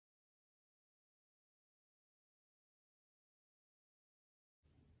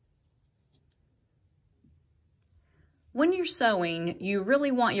When you're sewing, you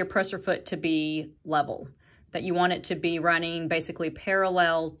really want your presser foot to be level, that you want it to be running basically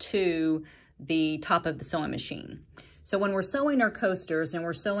parallel to the top of the sewing machine. So when we're sewing our coasters and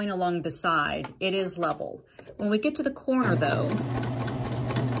we're sewing along the side, it is level. When we get to the corner though,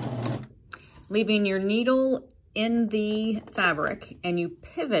 leaving your needle in the fabric and you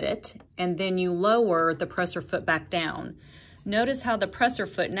pivot it and then you lower the presser foot back down. Notice how the presser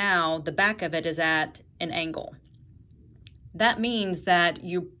foot now, the back of it is at an angle. That means that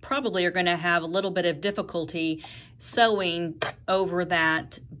you probably are going to have a little bit of difficulty sewing over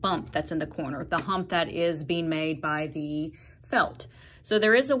that bump that's in the corner, the hump that is being made by the felt. So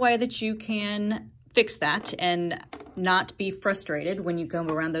there is a way that you can fix that and not be frustrated when you go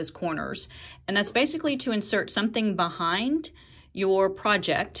around those corners. And that's basically to insert something behind your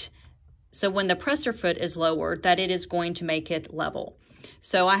project. So when the presser foot is lowered, that it is going to make it level.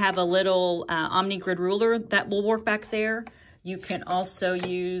 So I have a little Omni Grid ruler that will work back there. You can also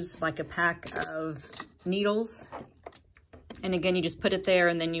use like a pack of needles. And again, you just put it there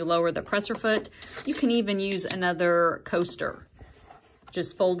and then you lower the presser foot. You can even use another coaster.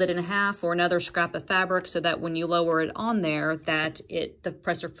 Just fold it in half or another scrap of fabric so that when you lower it on there, that the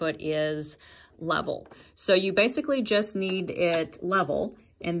presser foot is level. So you basically just need it level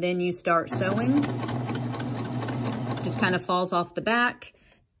and then you start sewing. Just kind of falls off the back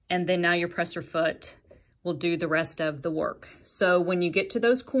and then now your presser foot will do the rest of the work. So when you get to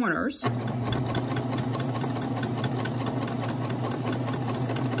those corners,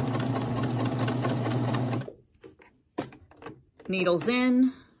 needles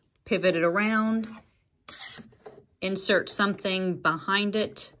in, pivot it around, insert something behind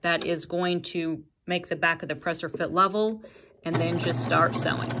it that is going to make the back of the presser foot level, and then just start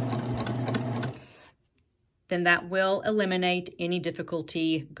sewing. Then that will eliminate any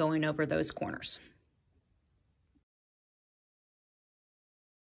difficulty going over those corners.